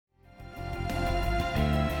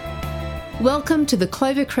Welcome to the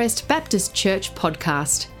Clovercrest Baptist Church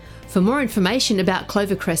podcast. For more information about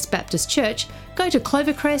Clovercrest Baptist Church, go to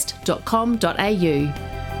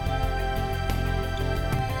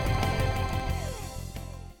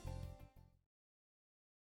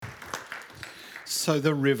clovercrest.com.au. So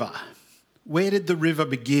the river. Where did the river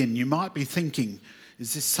begin? You might be thinking,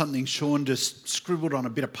 is this something Sean just scribbled on a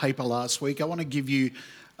bit of paper last week? I want to give you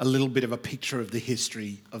a little bit of a picture of the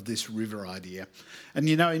history of this river idea. And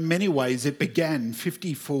you know, in many ways, it began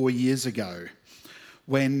 54 years ago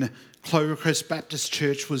when Clovercrest Baptist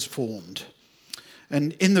Church was formed.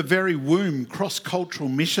 And in the very womb, cross-cultural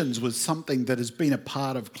missions was something that has been a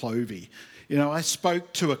part of Clovey. You know, I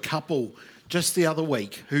spoke to a couple just the other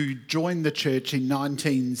week who joined the church in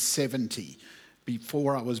 1970,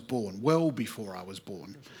 before I was born, well before I was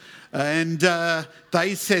born. And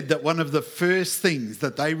they said that one of the first things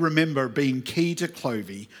that they remember being key to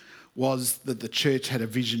Clovey was that the church had a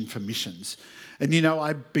vision for missions. And you know,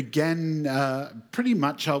 I began I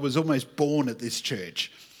was almost born at this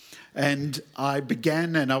church. And I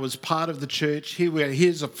began and I was part of the church.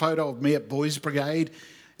 Here's a photo of me at Boys Brigade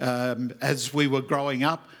as we were growing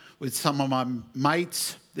up with some of my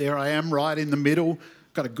mates. There I am right in the middle.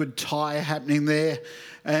 Got a good tie happening there.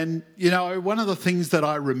 And, you know, one of the things that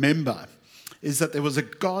I remember is that there was a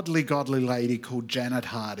godly lady called Janet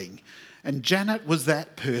Harding. And Janet was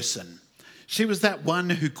that person. She was that one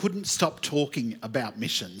who couldn't stop talking about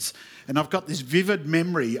missions. And I've got this vivid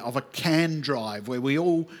memory of a can drive where we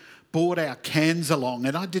all brought our cans along,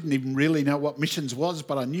 and I didn't even really know what missions was,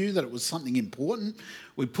 but I knew that it was something important.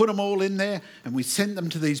 We put them all in there and we sent them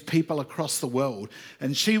to these people across the world.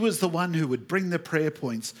 And she was the one who would bring the prayer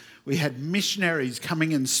points. We had missionaries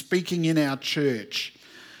coming and speaking in our church.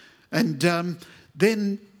 And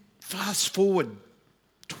then fast forward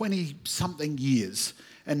 20-something years,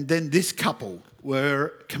 and then this couple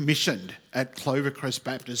were commissioned at Clovercrest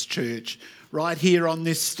Baptist Church right here on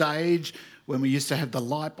this stage, when we used to have the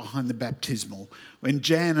light behind the baptismal, when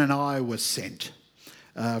Jan and I were sent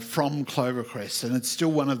from Clovercrest. And it's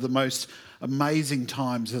still one of the most amazing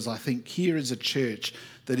times, as I think here is a church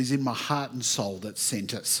that is in my heart and soul that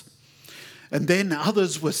sent us. And then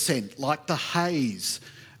others were sent, like the Hayes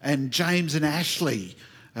and James and Ashley,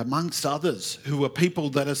 amongst others, who are people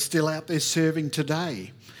that are still out there serving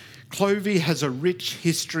today. Clovey has a rich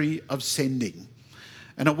history of sending.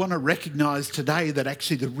 And I want to recognise today that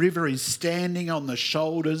actually the river is standing on the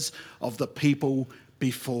shoulders of the people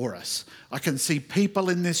before us. I can see people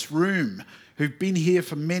in this room who've been here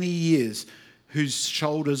for many years whose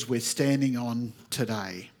shoulders we're standing on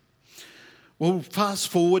today. Well, fast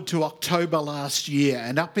forward to October last year,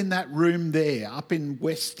 and up in that room there, up in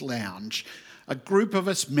West Lounge, a group of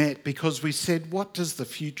us met because we said, what does the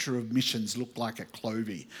future of missions look like at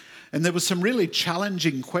Clovey? And there were some really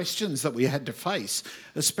challenging questions that we had to face,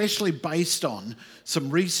 especially based on some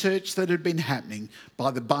research that had been happening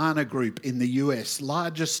by the Barna Group in the US,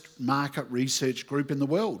 largest market research group in the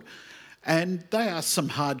world. And they asked some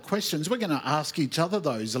hard questions. We're going to ask each other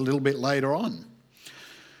those a little bit later on.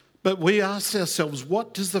 But we asked ourselves,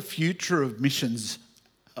 what does the future of missions,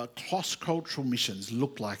 cross-cultural missions,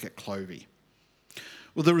 look like at Clovey?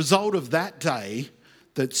 Well, the result of that day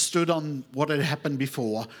that stood on what had happened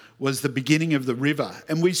before was the beginning of the river.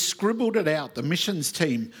 And we scribbled it out. The missions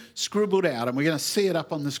team scribbled out, and we're going to see it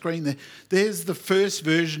up on the screen there. There's the first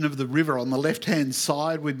version of the river on the left-hand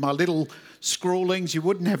side with my little scrawlings. You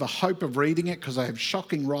wouldn't have a hope of reading it because I have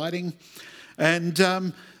shocking writing.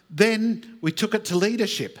 And then we took it to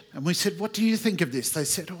leadership and we said, what do you think of this? They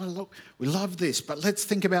said, oh, look, we love this, but let's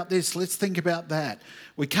think about this, let's think about that.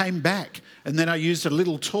 We came back and then I used a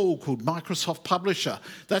little tool called Microsoft Publisher.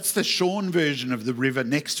 That's the Sean version of the river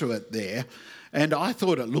next to it there. And I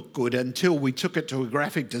thought it looked good until we took it to a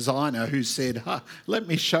graphic designer who said, let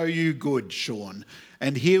me show you good, Sean.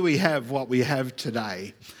 And here we have what we have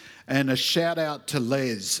today. And a shout out to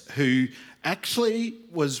Les, who actually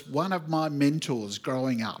was one of my mentors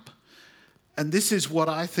growing up. And this is what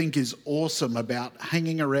I think is awesome about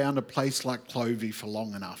hanging around a place like Clovey for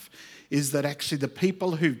long enough, is that actually the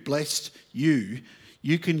people who've blessed you,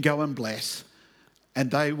 you can go and bless, and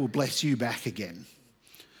they will bless you back again.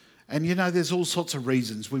 And you know, there's all sorts of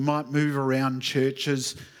reasons. We might move around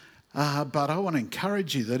churches, but I want to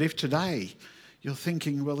encourage you that if today you're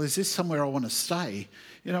thinking, well, is this somewhere I want to stay?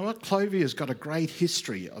 You know what? Clovey has got a great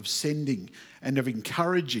history of sending and of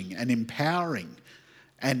encouraging and empowering.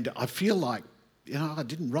 And I feel like, you know, I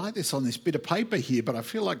didn't write this on this bit of paper here, but I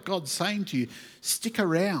feel like God's saying to you, stick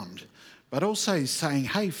around. But also he's saying,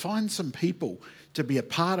 hey, find some people to be a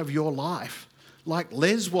part of your life, like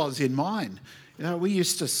Les was in mine. You know, we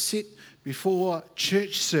used to sit before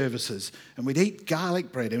church services and we'd eat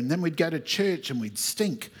garlic bread, and then we'd go to church and we'd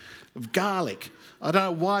stink of garlic. I don't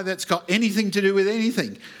know why that's got anything to do with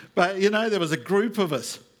anything, but you know, there was a group of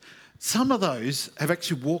us. Some of those have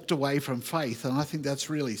actually walked away from faith, and I think that's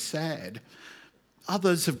really sad.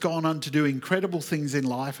 Others have gone on to do incredible things in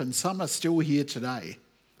life, and some are still here today.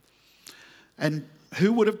 And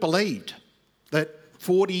who would have believed that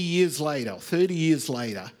 40 years later, 30 years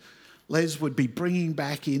later, Les would be bringing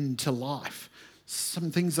back into life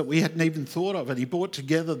some things that we hadn't even thought of. And he brought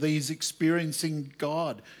together these experiencing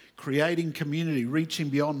God, creating community, reaching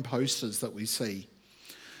beyond posters that we see.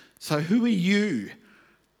 So who are you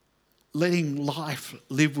letting life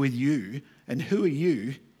live with you, and who are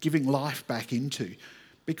you giving life back into?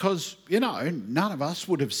 Because, you know, none of us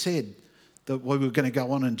would have said that we were going to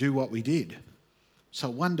go on and do what we did. So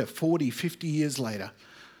I wonder 40, 50 years later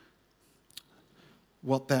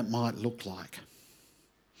what that might look like.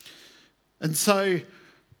 And so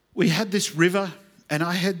we had this river, and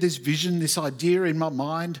I had this vision, this idea in my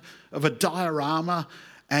mind of a diorama,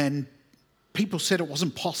 and people said it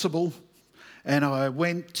wasn't possible. And I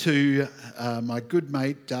went to my good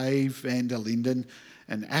mate Dave van der Linden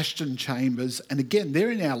and Ashton Chambers, and again, they're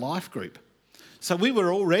in our life group. So we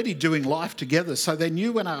were already doing life together, so they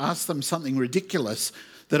knew when I asked them something ridiculous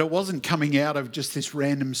that it wasn't coming out of just this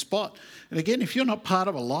random spot. And again, if you're not part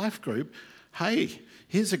of a life group, hey,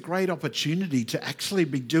 here's a great opportunity to actually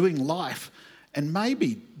be doing life, and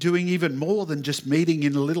maybe doing even more than just meeting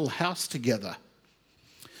in a little house together.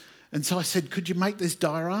 And so I said, could you make this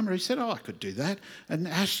diorama? He said, I could do that. And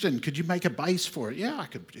Ashton, could you make a base for it? Yeah, I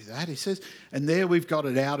could do that, he says. And there we've got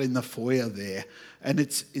it out in the foyer there. And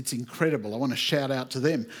it's incredible. I want to shout out to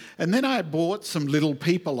them. And then I bought some little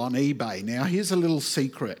people on eBay. Now, here's a little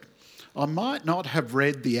secret. I might not have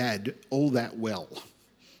read the ad all that well.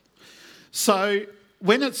 So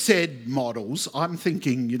when it said models, I'm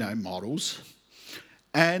thinking, you know, models.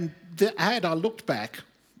 And the ad, I looked back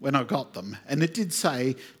when I got them, and it did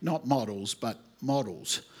say not models, but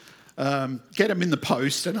models. Get them in the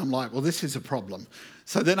post, and I'm like, well, this is a problem.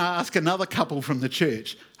 So then I asked another couple from the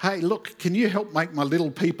church, hey, look, can you help make my little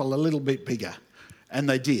people a little bit bigger? And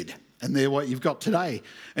they did, and they're what you've got today.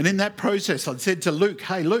 And in that process, I'd said to Luke,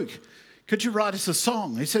 hey, Luke, could you write us a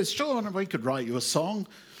song? He says, sure, we could write you a song.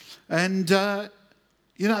 And,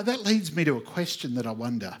 you know, that leads me to a question that I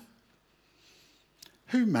wonder.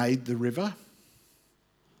 Who made the river?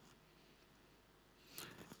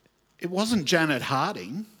 It wasn't Janet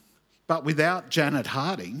Harding, but without Janet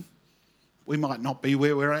Harding, we might not be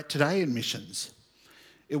where we're at today in missions.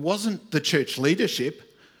 It wasn't the church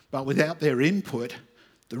leadership, but without their input,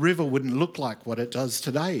 the river wouldn't look like what it does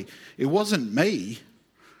today. It wasn't me,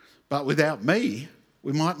 but without me,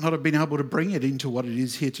 we might not have been able to bring it into what it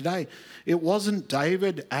is here today. It wasn't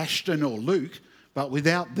David, Ashton or Luke, but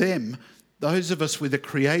without them, those of us with a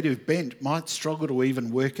creative bent might struggle to even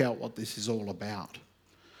work out what this is all about.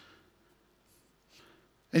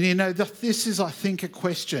 And you know, this is, I think, a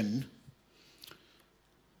question.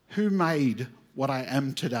 Who made what I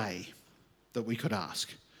am today that we could ask?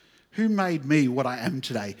 Who made me what I am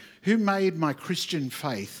today? Who made my Christian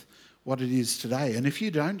faith what it is today? And if you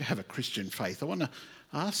don't have a Christian faith, I want to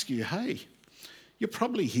ask you, hey, you're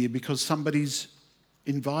probably here because somebody's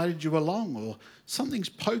invited you along, or something's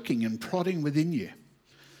poking and prodding within you.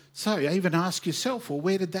 So even ask yourself, well,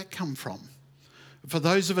 where did that come from? For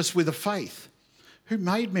those of us with a faith, who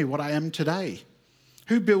made me what I am today?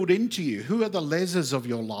 Who built into you? Who are the Leses of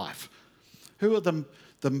your life? Who are the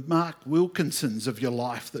Mark Wilkinsons of your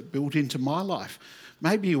life that built into my life?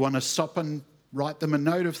 Maybe you want to stop and write them a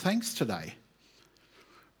note of thanks today.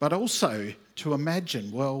 But also to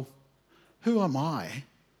imagine, well, who am I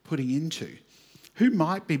putting into? Who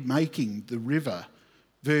might be making the river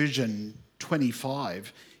version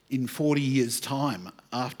 25 in 40 years' time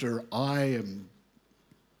after I am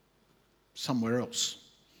somewhere else?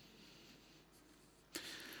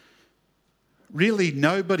 Really,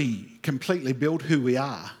 nobody completely built who we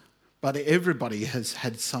are, but everybody has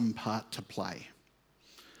had some part to play.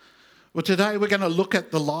 Well, today we're going to look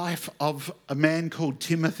at the life of a man called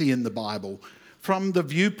Timothy in the Bible from the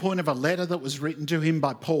viewpoint of a letter that was written to him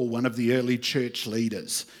by Paul, one of the early church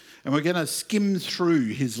leaders. And we're going to skim through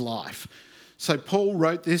his life. So Paul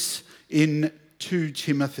wrote this in 2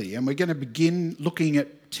 Timothy, and we're going to begin looking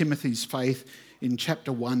at Timothy's faith in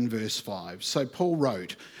chapter 1, verse 5. So Paul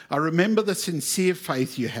wrote, I remember the sincere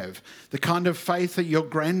faith you have, the kind of faith that your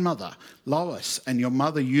grandmother, Lois, and your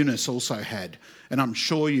mother, Eunice, also had, and I'm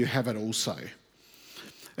sure you have it also.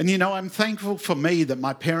 And I'm thankful for me that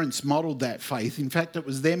my parents modelled that faith. In fact, it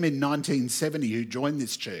was them in 1970 who joined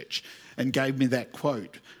this church and gave me that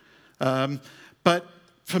quote. But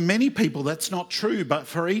for many people, that's not true. But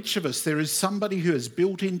for each of us, there is somebody who has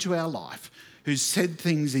built into our life, who's said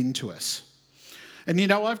things into us. And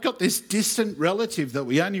I've got this distant relative that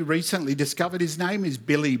we only recently discovered. His name is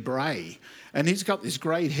Billy Bray. And he's got this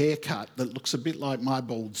great haircut that looks a bit like my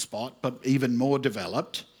bald spot, but even more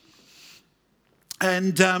developed.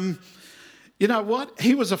 And you know what?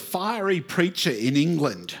 He was a fiery preacher in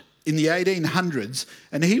England in the 1800s,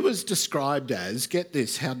 and he was described as, get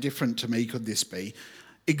this, how different to me could this be,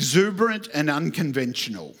 exuberant and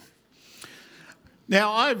unconventional.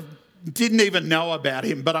 Now, I didn't even know about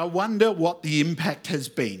him, but I wonder what the impact has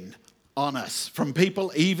been on us from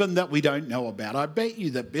people even that we don't know about. I bet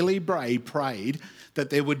you that Billy Bray prayed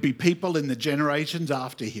that there would be people in the generations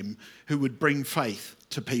after him who would bring faith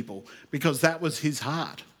to people, because that was his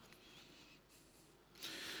heart.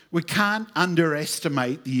 We can't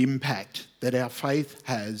underestimate the impact that our faith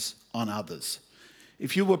has on others.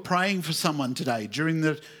 If you were praying for someone today during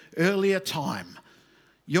the earlier time,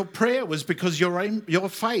 your prayer was because your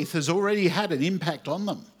faith has already had an impact on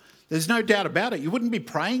them. There's no doubt about it. You wouldn't be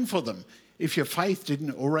praying for them if your faith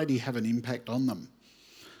didn't already have an impact on them.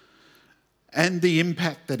 And the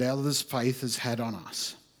impact that others' faith has had on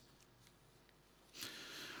us.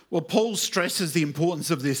 Well, Paul stresses the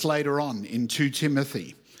importance of this later on in 2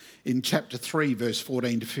 Timothy, in chapter 3, verse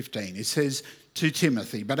 14 to 15. It says to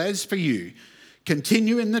Timothy, "But as for you,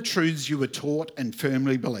 continue in the truths you were taught and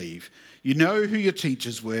firmly believe. You know who your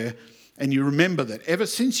teachers were, and you remember that ever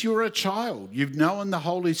since you were a child, you've known the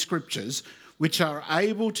Holy Scriptures, which are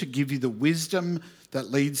able to give you the wisdom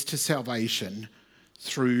that leads to salvation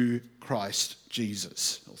through Christ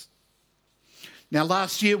Jesus." Now,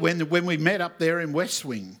 last year when we met up there in West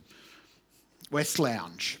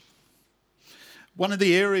Lounge, one of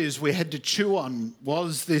the areas we had to chew on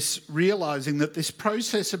was this realising that this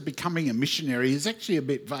process of becoming a missionary is actually a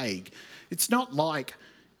bit vague. It's not like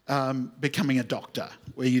becoming a doctor,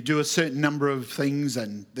 where you do a certain number of things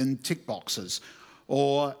and then tick boxes.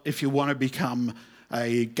 Or if you want to become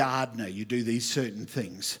a gardener, you do these certain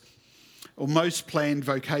things. Or most planned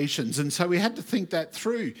vocations. And so we had to think that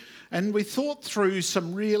through. And we thought through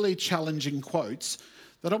some really challenging quotes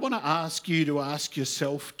that I want to ask you to ask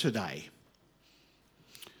yourself today.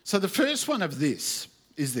 So the first one of this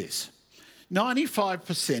is this.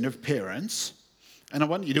 95% of parents, and I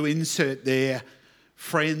want you to insert there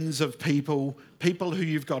friends of people who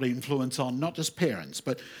you've got influence on, not just parents,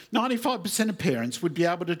 but 95% of parents would be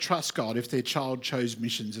able to trust God if their child chose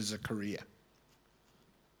missions as a career.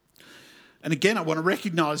 And again, I want to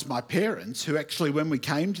recognise my parents who actually, when we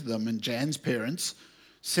came to them, and Jan's parents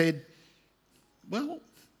said, well,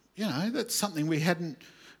 that's something we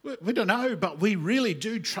don't know, but we really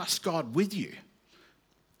do trust God with you.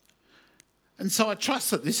 And so I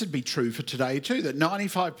trust that this would be true for today too, that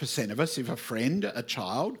 95% of us, if a friend, a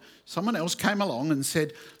child, someone else came along and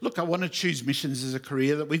said, look, I want to choose missions as a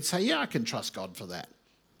career, that we'd say, yeah, I can trust God for that.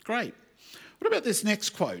 Great. What about this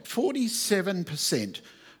next quote? 47%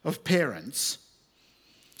 of parents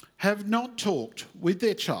have not talked with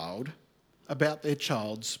their child about their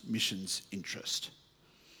child's missions interest.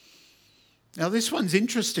 Now, this one's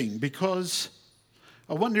interesting because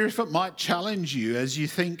I wonder if it might challenge you as you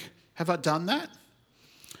think, have I done that?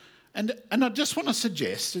 And I just want to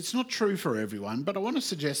suggest, it's not true for everyone, but I want to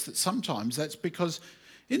suggest that sometimes that's because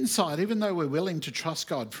inside, even though we're willing to trust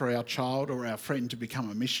God for our child or our friend to become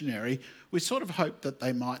a missionary, we sort of hope that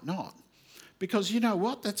they might not. Because you know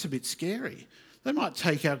what? That's a bit scary. They might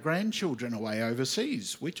take our grandchildren away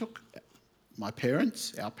overseas. We took our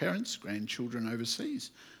parents' grandchildren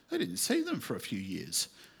overseas. They didn't see them for a few years.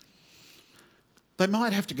 They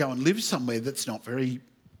might have to go and live somewhere that's not very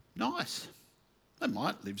nice. They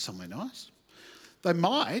might live somewhere nice. They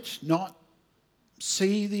might not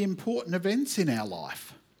see the important events in our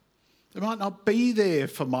life. They might not be there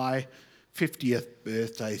for my 50th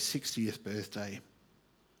birthday, 60th birthday,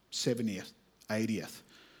 70th, 80th.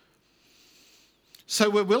 So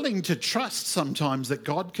we're willing to trust sometimes that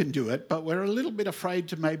God can do it, but we're a little bit afraid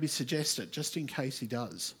to maybe suggest it just in case he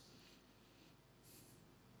does.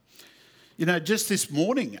 Just this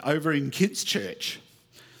morning over in Kids Church,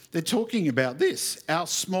 they're talking about this. Our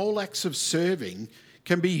small acts of serving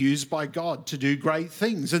can be used by God to do great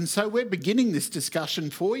things. And so we're beginning this discussion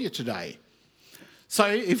for you today. So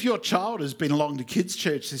if your child has been along to Kids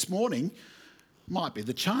Church this morning, might be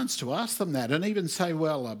the chance to ask them that and even say,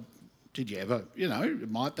 well, did you ever,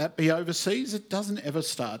 might that be overseas? It doesn't ever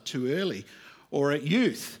start too early. Or at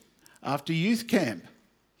youth, after youth camp,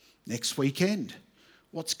 next weekend.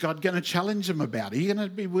 What's God going to challenge them about? Are you going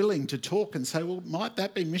to be willing to talk and say, well, might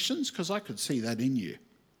that be missions? Because I could see that in you.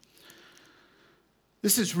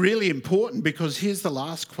 This is really important because here's the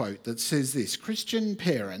last quote that says this: Christian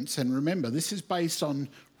parents, and remember, this is based on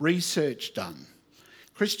research done,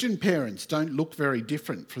 Christian parents don't look very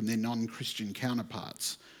different from their non-Christian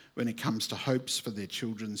counterparts when it comes to hopes for their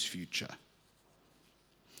children's future.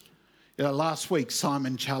 Last week,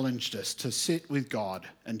 Simon challenged us to sit with God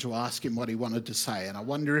and to ask him what he wanted to say. And I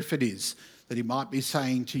wonder if it is that he might be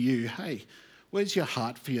saying to you, hey, where's your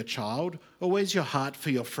heart for your child? Or where's your heart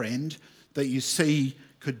for your friend that you see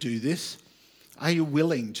could do this? Are you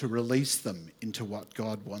willing to release them into what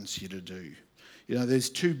God wants you to do? There's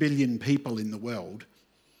 2 billion people in the world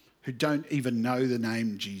who don't even know the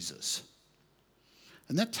name Jesus.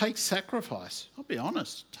 And that takes sacrifice. I'll be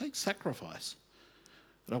honest, it takes sacrifice.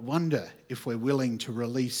 But I wonder if we're willing to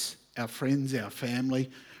release our friends, our family,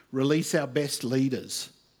 release our best leaders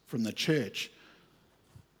from the church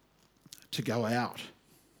to go out.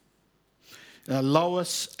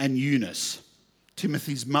 Lois and Eunice,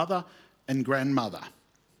 Timothy's mother and grandmother,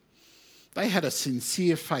 they had a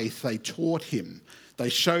sincere faith. They taught him. They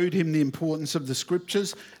showed him the importance of the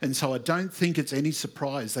scriptures. And so I don't think it's any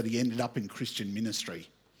surprise that he ended up in Christian ministry,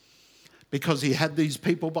 because he had these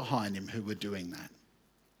people behind him who were doing that.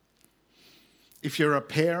 If you're a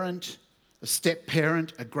parent, a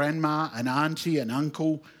step-parent, a grandma, an auntie, an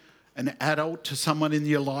uncle, an adult to someone in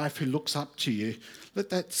your life who looks up to you, let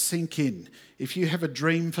that sink in. If you have a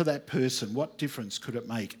dream for that person, what difference could it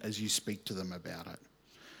make as you speak to them about it?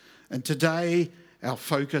 And today, our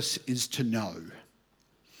focus is to know.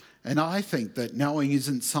 And I think that knowing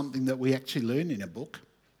isn't something that we actually learn in a book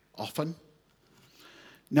often.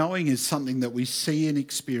 Knowing is something that we see and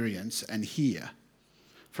experience and hear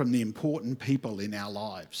from the important people in our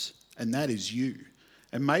lives, and that is you.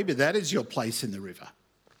 And maybe that is your place in the river.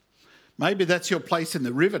 Maybe that's your place in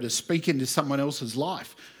the river, to speak into someone else's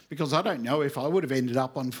life, because I don't know if I would have ended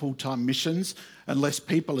up on full-time missions unless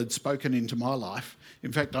people had spoken into my life.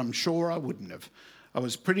 In fact, I'm sure I wouldn't have. I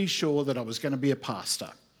was pretty sure that I was going to be a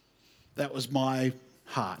pastor. That was my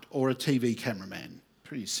heart, or a TV cameraman.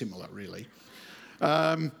 Pretty similar, really.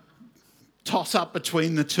 Toss up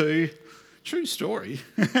between the two. True story.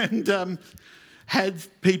 And had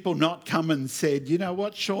people not come and said, you know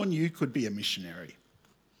what, Sean, you could be a missionary.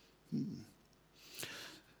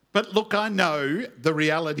 But look, I know the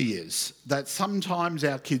reality is that sometimes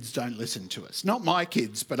our kids don't listen to us. Not my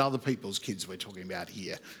kids, but other people's kids we're talking about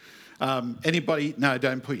here. Anybody? No,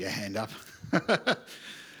 don't put your hand up.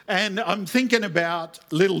 And I'm thinking about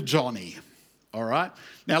little Johnny, all right?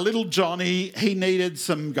 Now, little Johnny, he needed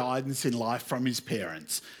some guidance in life from his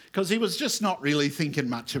parents, because he was just not really thinking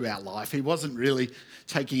much about life. He wasn't really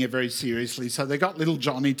taking it very seriously. So they got little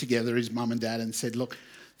Johnny together, his mum and dad, and said, look,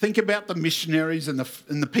 think about the missionaries and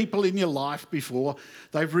the people in your life before.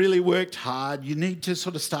 They've really worked hard. You need to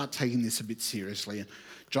sort of start taking this a bit seriously. And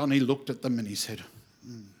Johnny looked at them and he said,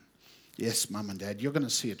 yes, Mum and Dad, you're going to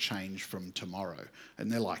see a change from tomorrow.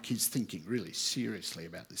 And they're like, he's thinking really seriously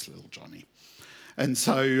about this little Johnny. And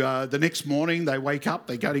so the next morning they wake up,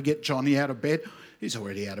 they go to get Johnny out of bed. He's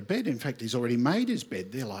already out of bed. In fact, he's already made his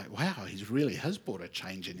bed. They're like, wow, he really has brought a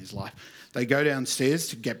change in his life. They go downstairs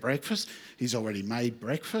to get breakfast. He's already made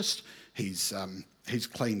breakfast. He's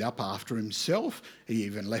cleaned up after himself. He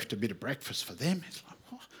even left a bit of breakfast for them. He's like,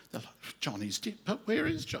 what? They're like, Johnny's dead. But where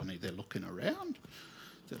is Johnny? They're looking around.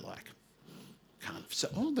 They're like,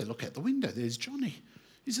 they look out the window. There's Johnny.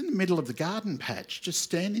 He's in the middle of the garden patch, just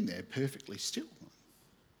standing there perfectly still.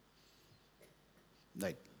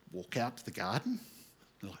 They walk out to the garden.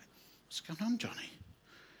 They're like, what's going on, Johnny?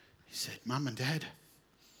 He said, Mum and Dad,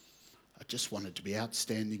 I just wanted to be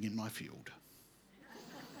outstanding in my field.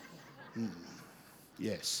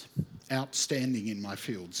 Yes, outstanding in my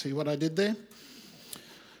field. See what I did there?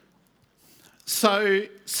 So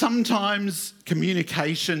sometimes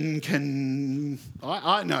communication can,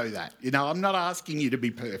 I know that, I'm not asking you to be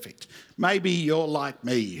perfect. Maybe you're like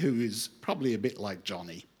me, who is probably a bit like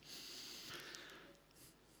Johnny.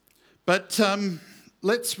 But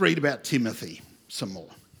let's read about Timothy some more.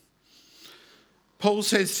 Paul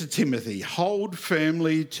says to Timothy, hold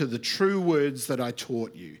firmly to the true words that I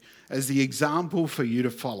taught you as the example for you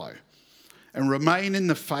to follow, and remain in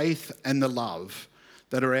the faith and the love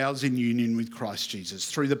that are ours in union with Christ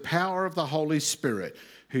Jesus. Through the power of the Holy Spirit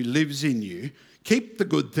who lives in you, keep the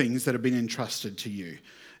good things that have been entrusted to you.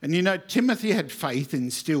 And Timothy had faith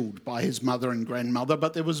instilled by his mother and grandmother,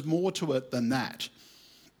 but there was more to it than that.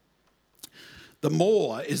 The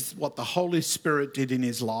more is what the Holy Spirit did in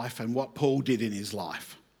his life and what Paul did in his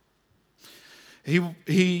life.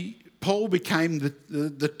 He Paul became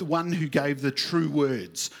the one who gave the true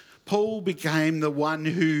words. Paul became the one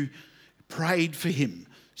who prayed for him,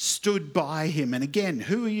 stood by him. And again,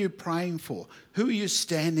 who are you praying for? Who are you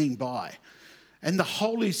standing by? And the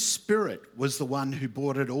Holy Spirit was the one who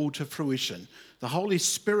brought it all to fruition. The Holy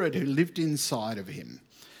Spirit who lived inside of him.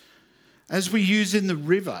 As we use in the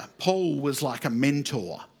river, Paul was like a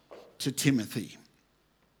mentor to Timothy.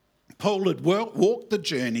 Paul had walked the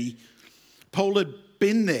journey. Paul had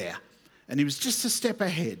been there, and he was just a step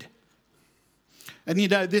ahead. And you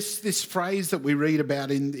know, this phrase that we read about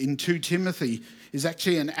in 2 Timothy is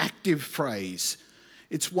actually an active phrase.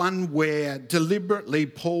 It's one where deliberately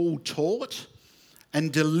Paul taught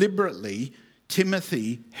and deliberately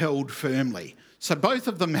Timothy held firmly. So both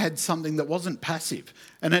of them had something that wasn't passive,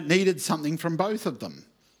 and it needed something from both of them.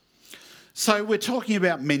 So we're talking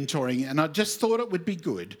about mentoring, and I just thought it would be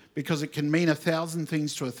good, because it can mean 1,000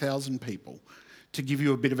 things to 1,000 people, to give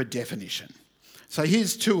you a bit of a definition. So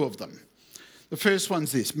here's 2 of them. The first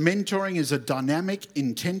one's this: mentoring is a dynamic,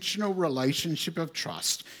 intentional relationship of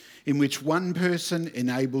trust in which one person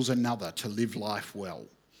enables another to live life well.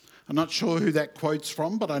 I'm not sure who that quote's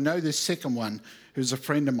from, but I know this second one, who's a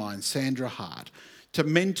friend of mine, Sandra Hart. To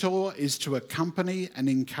mentor is to accompany and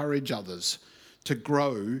encourage others to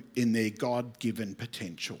grow in their God-given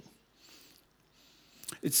potential.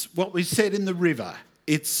 It's what we said in the river.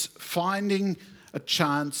 It's finding a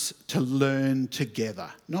chance to learn together,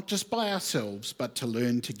 not just by ourselves, but to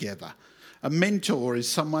learn together. A mentor is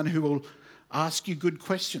someone who will ask you good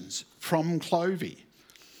questions from Clovey,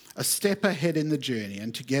 a step ahead in the journey,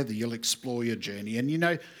 and together you'll explore your journey. And you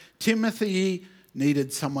know, Timothy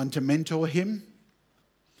needed someone to mentor him.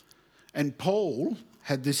 And Paul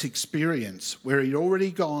had this experience where he'd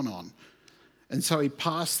already gone on. And so he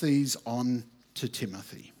passed these on to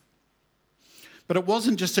Timothy. But it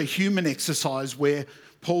wasn't just a human exercise where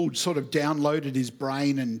Paul sort of downloaded his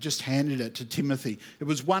brain and just handed it to Timothy. It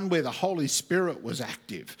was one where the Holy Spirit was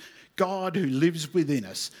active. God who lives within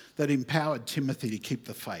us, that empowered Timothy to keep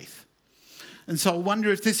the faith. And so I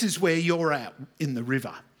wonder if this is where you're at in the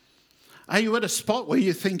river. Are you at a spot where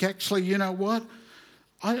you think, actually, you know what?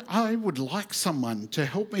 I would like someone to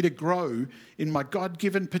help me to grow in my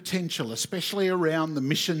God-given potential, especially around the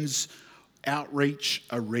missions outreach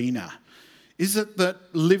arena. Is it that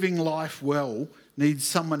living life well needs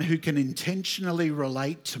someone who can intentionally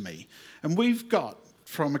relate to me? And we've got,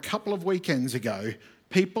 from a couple of weekends ago,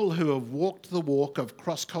 people who have walked the walk of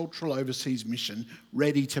cross-cultural overseas mission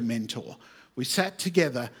ready to mentor. We sat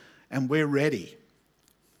together and we're ready.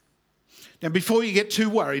 Now, before you get too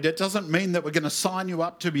worried, it doesn't mean that we're going to sign you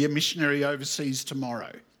up to be a missionary overseas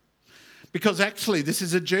tomorrow. Because actually, this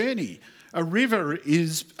is a journey. A river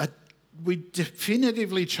we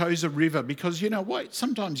definitively chose a river because, you know what,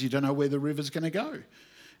 sometimes you don't know where the river's going to go.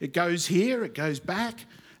 It goes here, it goes back,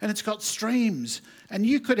 and it's got streams. And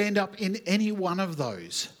you could end up in any one of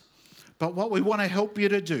those. But what we want to help you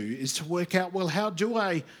to do is to work out, well, how do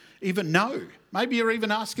I even know? Maybe you're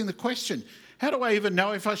even asking the question, how do I even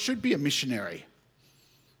know if I should be a missionary?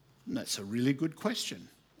 And that's a really good question.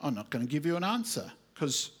 I'm not going to give you an answer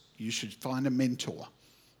because you should find a mentor.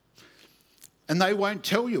 And they won't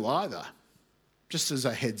tell you either, just as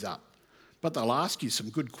a heads up. But they'll ask you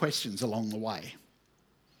some good questions along the way.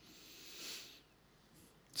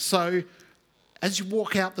 So as you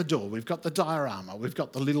walk out the door, we've got the diorama, we've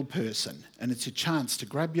got the little person, and it's a chance to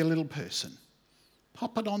grab your little person,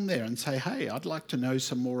 pop it on there and say, hey, I'd like to know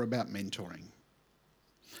some more about mentoring.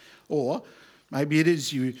 Or maybe it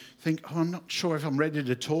is you think, oh, I'm not sure if I'm ready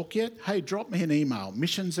to talk yet. Hey, drop me an email,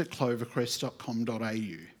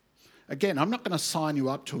 missions@clovercrest.com.au. Again, I'm not going to sign you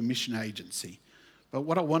up to a mission agency, but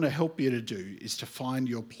what I want to help you to do is to find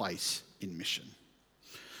your place in mission.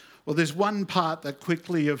 Well, there's one part that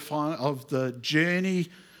quickly of the journey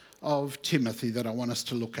of Timothy that I want us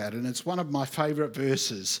to look at, and it's one of my favourite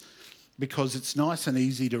verses because it's nice and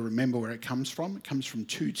easy to remember where it comes from. It comes from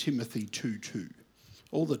 2 Timothy 2:2.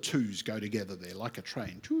 All the twos go together there like a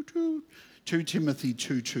train. 2 Timothy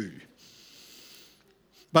 2:2.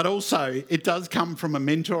 But also, it does come from a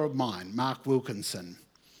mentor of mine, Mark Wilkinson,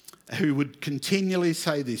 who would continually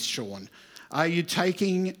say this, Sean, are you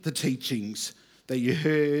taking the teachings that you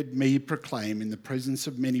heard me proclaim in the presence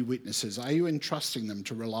of many witnesses? Are you entrusting them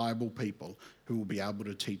to reliable people who will be able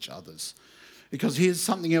to teach others? Because here's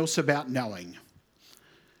something else about knowing.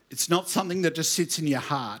 It's not something that just sits in your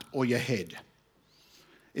heart or your head.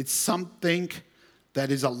 It's something that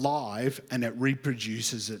is alive and it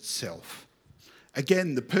reproduces itself.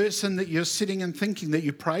 Again, the person that you're sitting and thinking that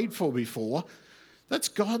you prayed for before, that's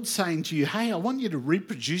God saying to you, hey, I want you to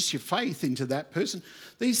reproduce your faith into that person.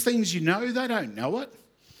 These things you know, they don't know it.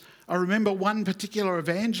 I remember one particular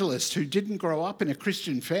evangelist who didn't grow up in a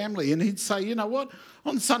Christian family, and he'd say, you know what,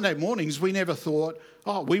 on Sunday mornings we never thought,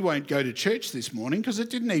 oh, we won't go to church this morning, because it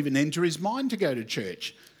didn't even enter his mind to go to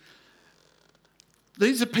church.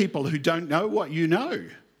 These are people who don't know what you know.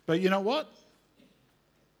 But you know what?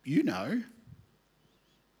 You know.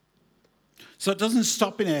 So it doesn't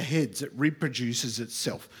stop in our heads, it reproduces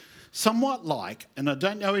itself. Somewhat like, and I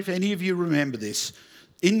don't know if any of you remember this,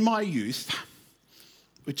 in my youth,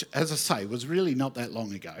 which, as I say, was really not that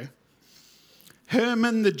long ago,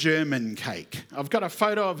 Herman the German cake. I've got a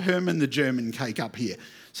photo of Herman the German cake up here.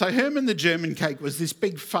 So Herman the German cake was this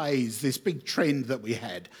big phase, this big trend that we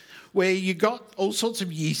had, where you got all sorts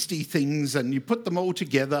of yeasty things and you put them all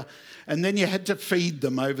together and then you had to feed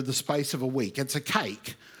them over the space of a week. It's a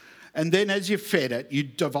cake. And then as you fed it,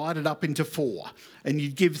 you'd divide it up into 4 and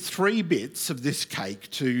you'd give 3 bits of this cake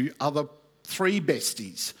to other 3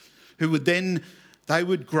 besties who would then, they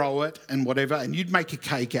would grow it and whatever, and you'd make a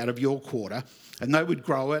cake out of your quarter and they would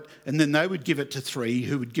grow it and then they would give it to 3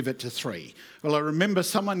 who would give it to 3. Well, I remember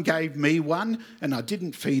someone gave me one and I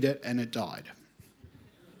didn't feed it and it died.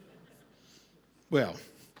 Well,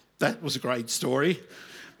 that was a great story.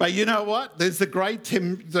 But you know what? There's the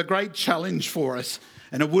great challenge for us,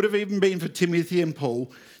 and it would have even been for Timothy and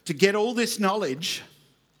Paul, to get all this knowledge,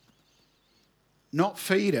 not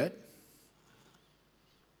feed it,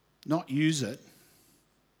 not use it,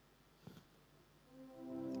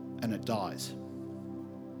 and it dies.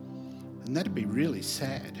 And that'd be really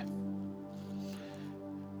sad.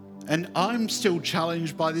 And I'm still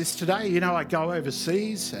challenged by this today. You know, I go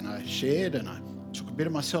overseas and I shared and I took a bit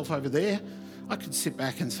of myself over there. I could sit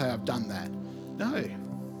back and say I've done that. No,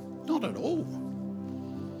 not at all.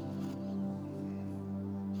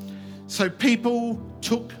 So people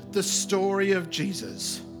took the story of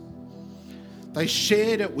Jesus. They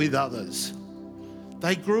shared it with others.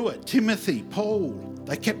 They grew it. Timothy, Paul,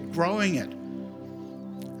 they kept growing it.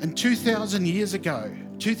 And 2,000 years ago,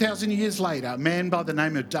 2,000 years later, a man by the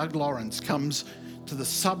name of Doug Lawrence comes to the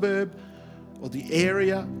suburb or the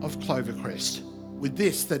area of Clovercrest with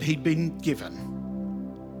this that he'd been given.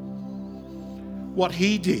 What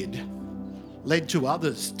he did led to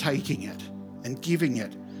others taking it and giving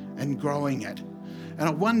it and growing it. And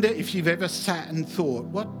I wonder if you've ever sat and thought,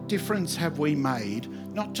 what difference have we made,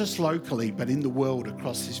 not just locally, but in the world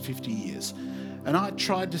across this 50 years? And I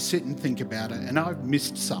tried to sit and think about it, and I've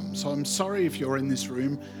missed some. So I'm sorry if you're in this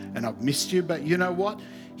room and I've missed you, but you know what?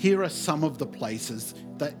 Here are some of the places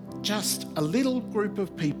that just a little group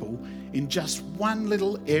of people in just one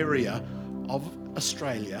little area of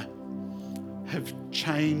Australia have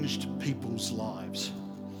changed people's lives.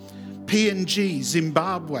 PNG,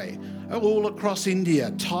 Zimbabwe, all across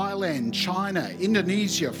India, Thailand, China,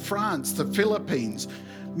 Indonesia, France, the Philippines,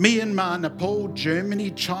 Myanmar, Nepal,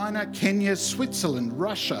 Germany, China, Kenya, Switzerland,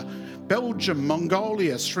 Russia, Belgium,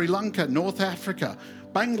 Mongolia, Sri Lanka, North Africa,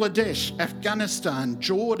 Bangladesh, Afghanistan,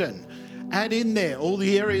 Jordan. Add in there all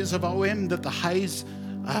the areas of OM that the Hays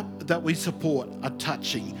that we support are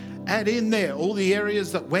touching. Add in there all the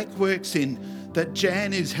areas that WEC works in, that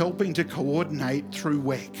Jan is helping to coordinate through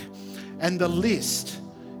WEC. And the list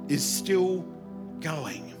is still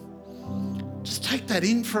going. Just take that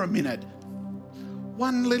in for a minute.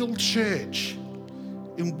 One little church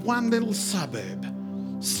in one little suburb,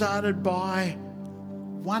 started by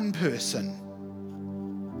one person,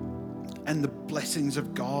 and the blessings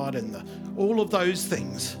of God and all of those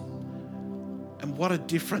things. And what a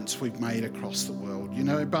difference we've made across the world, you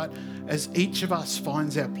know. But as each of us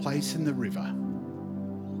finds our place in the river,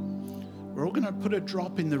 we're all going to put a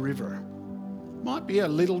drop in the river. Might be a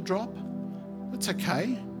little drop. It's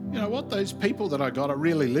okay. You know what? Those people that I got are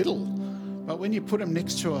really little. But when you put them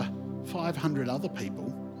next to 500 other people,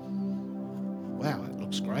 wow, it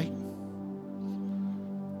looks great.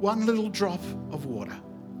 One little drop of water.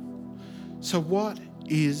 So what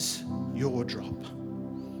is your drop?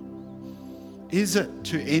 Is it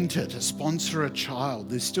to enter, to sponsor a child?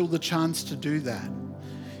 There's still the chance to do that.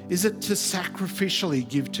 Is it to sacrificially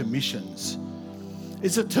give to missions?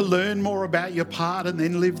 Is it to learn more about your part and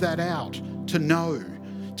then live that out? To know,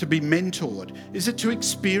 to be mentored? Is it to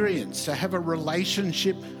experience, to have a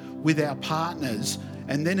relationship with our partners,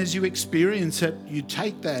 and then as you experience it, you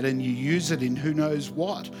take that and you use it in who knows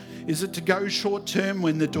what? Is it to go short term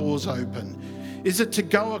when the doors open? Is it to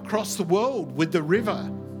go across the world with the river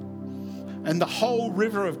and the whole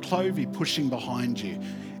river of Clovey pushing behind you?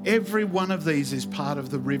 Every one of these is part of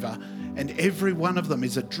the river, and every one of them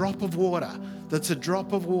is a drop of water that's a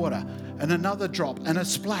drop of water and another drop and a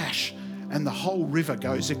splash, and the whole river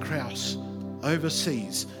goes across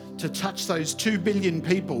overseas to touch those 2 billion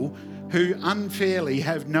people who unfairly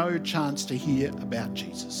have no chance to hear about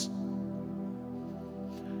Jesus.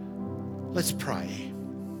 Let's pray.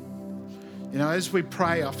 You know, as we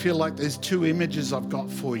pray, I feel like there's two images I've got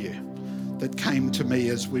for you that came to me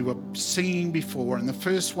as we were singing before. And the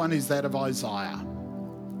first one is that of Isaiah.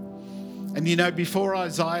 And you know, before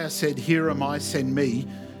Isaiah said, "Here am I, send me,"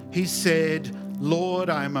 he said, "Lord,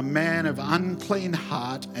 I am a man of unclean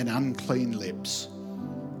heart and unclean lips."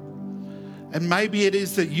 And maybe it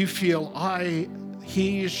is that you feel, I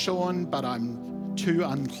hear you, Sean, but I'm too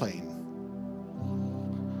unclean.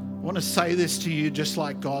 I want to say this to you just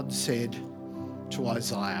like God said to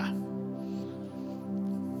Isaiah.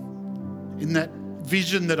 In that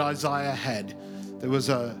vision that Isaiah had, there was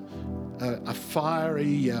a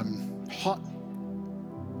fiery hot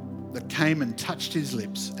that came and touched his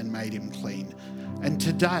lips and made him clean. And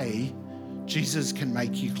today, Jesus can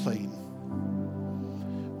make you clean.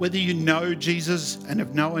 Whether you know Jesus and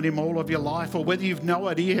have known him all of your life, or whether you've no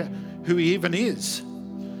idea who he even is,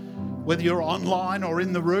 whether you're online or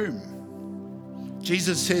in the room,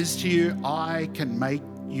 Jesus says to you, I can make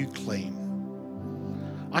you clean.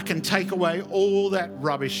 I can take away all that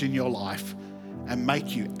rubbish in your life and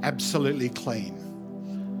make you absolutely clean.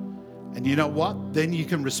 And you know what? Then you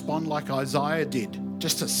can respond like Isaiah did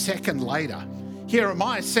just a second later. Here am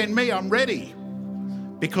I, send me, I'm ready.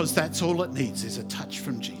 Because that's all it needs is a touch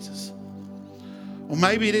from Jesus. Or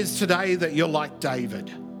maybe it is today that you're like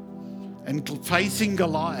David and facing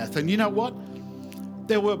Goliath. And you know what?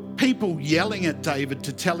 There were people yelling at David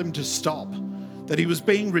to tell him to stop, that he was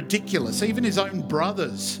being ridiculous. Even his own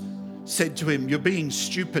brothers said to him, "You're being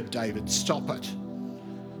stupid, David, stop it."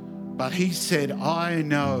 But he said, I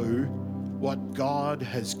know what God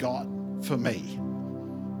has got for me.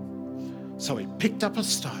 So he picked up a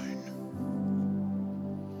stone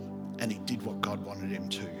and he did what God wanted him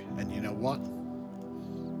to. And you know what?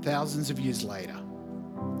 Thousands of years later,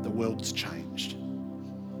 the world's changed.